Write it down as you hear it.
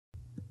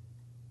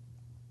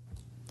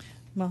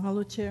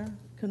Mahalo, Chair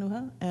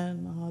Kanuha,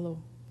 and mahalo,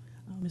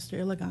 Mr.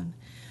 Ilagan.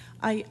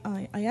 I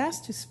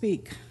asked to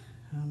speak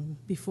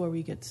before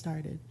we get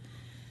started,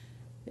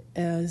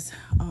 as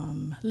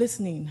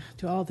listening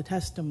to all the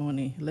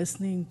testimony,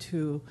 listening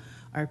to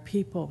our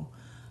people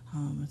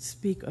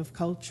speak of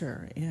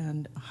culture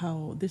and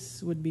how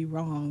this would be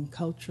wrong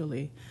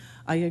culturally.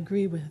 I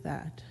agree with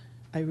that.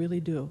 I really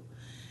do.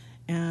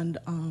 And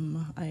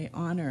I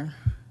honor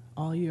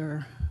all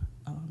your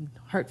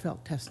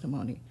heartfelt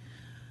testimony.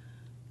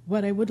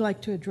 What I would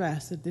like to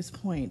address at this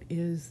point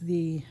is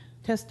the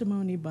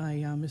testimony by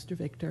Mr.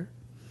 Victor.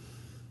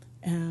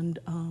 And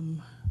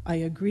I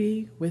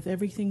agree with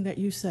everything that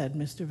you said,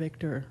 Mr.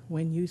 Victor,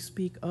 when you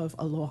speak of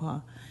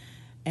aloha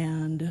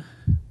and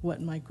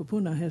what my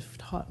kupuna has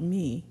taught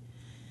me,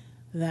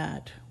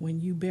 that when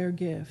you bear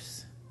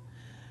gifts,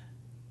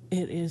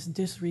 it is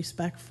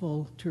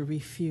disrespectful to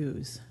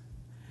refuse.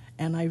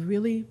 And I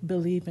really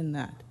believe in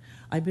that.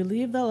 I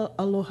believe that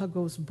aloha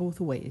goes both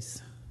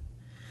ways.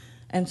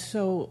 And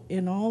so,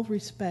 in all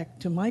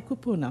respect to my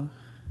kupuna,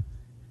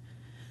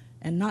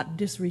 and not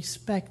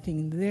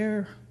disrespecting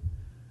their,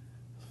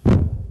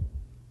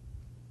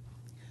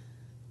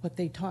 what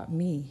they taught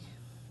me,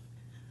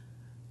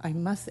 I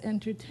must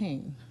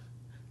entertain,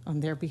 on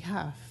their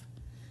behalf,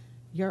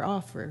 your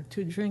offer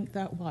to drink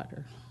that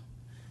water.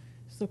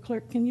 So,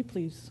 clerk, can you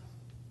please?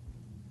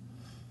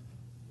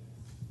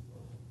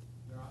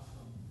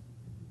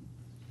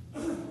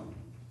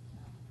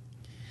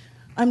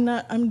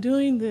 I'm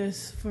doing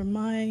this for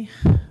my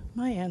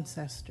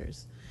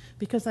ancestors,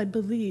 because I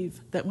believe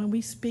that when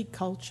we speak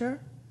culture,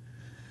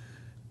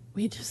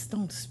 we just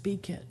don't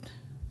speak it.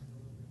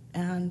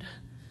 And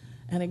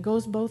it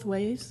goes both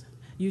ways.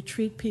 You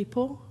treat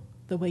people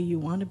the way you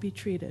want to be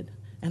treated,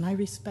 and I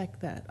respect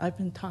that. I've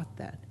been taught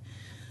that.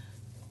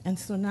 And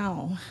so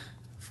now,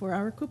 for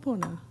our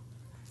kupuna,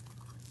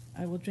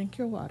 I will drink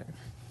your water.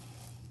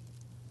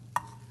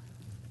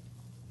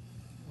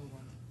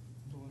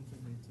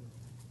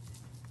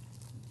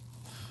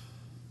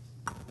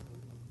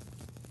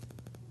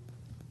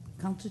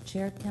 Council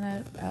Chair, can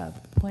I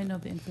point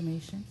of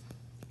information?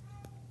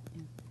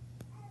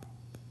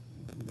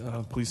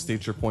 Please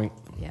state your point.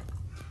 Yeah.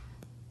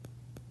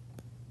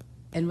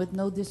 And with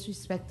no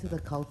disrespect to the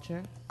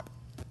culture,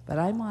 but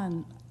I'm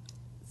on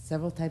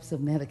several types of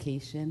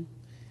medication,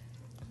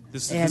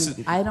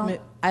 I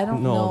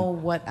don't know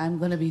what I'm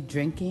going to be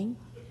drinking,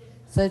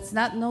 so it's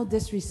not no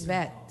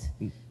disrespect.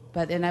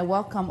 But and I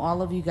welcome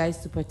all of you guys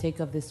to partake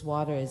of this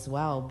water as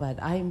well.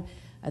 But I'm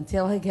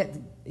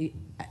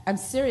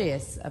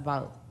serious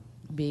about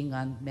being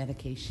on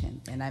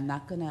medication, and I'm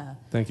not gonna.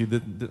 Thank you,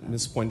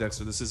 Ms.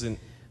 Poindexter. This isn't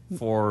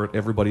for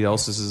everybody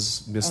else. This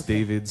is Ms.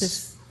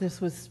 David's. This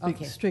was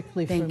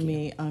strictly for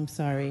me. I'm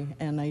sorry,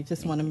 and I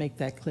just want to make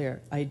that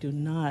clear. I do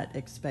not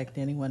expect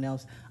anyone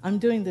else. I'm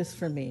doing this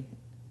for me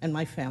and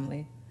my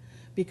family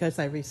because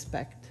I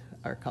respect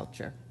our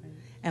culture,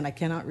 and I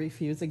cannot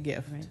refuse a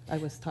gift. Right. I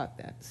was taught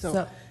that.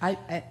 So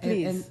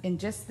please. And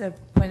just the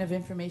point of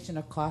information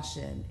or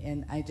caution,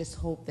 and I just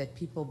hope that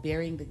people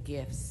bearing the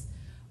gifts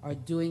are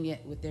doing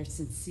it with their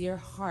sincere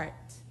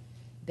heart,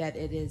 that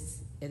it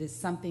is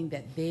something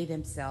that they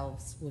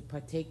themselves would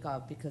partake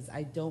of, because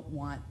I don't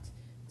want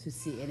to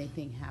see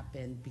anything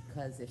happen,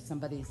 because if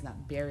somebody's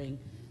not bearing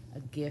a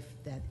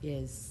gift that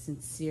is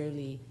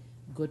sincerely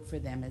good for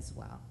them as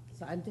well.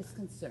 So I'm just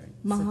concerned.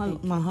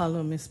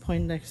 Mahalo, Ms.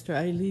 Poindexter.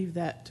 I leave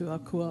that to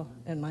Akua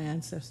and my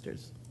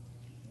ancestors.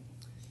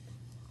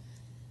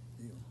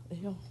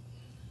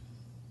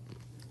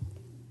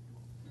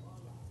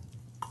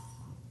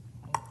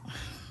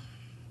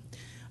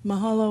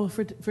 Mahalo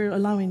for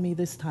allowing me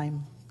this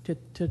time to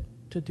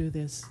do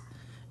this.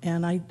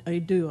 And I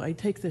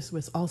take this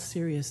with all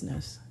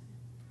seriousness.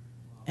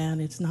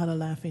 And it's not a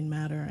laughing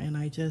matter. And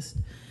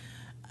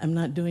I'm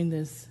not doing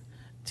this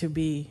to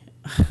be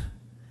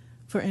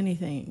for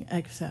anything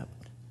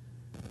except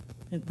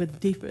with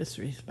deepest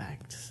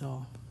respect.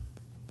 So,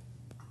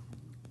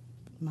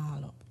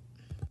 mahalo.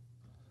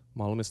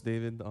 Mahalo, Ms.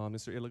 David.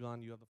 Mr.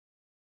 Ilagan, you have the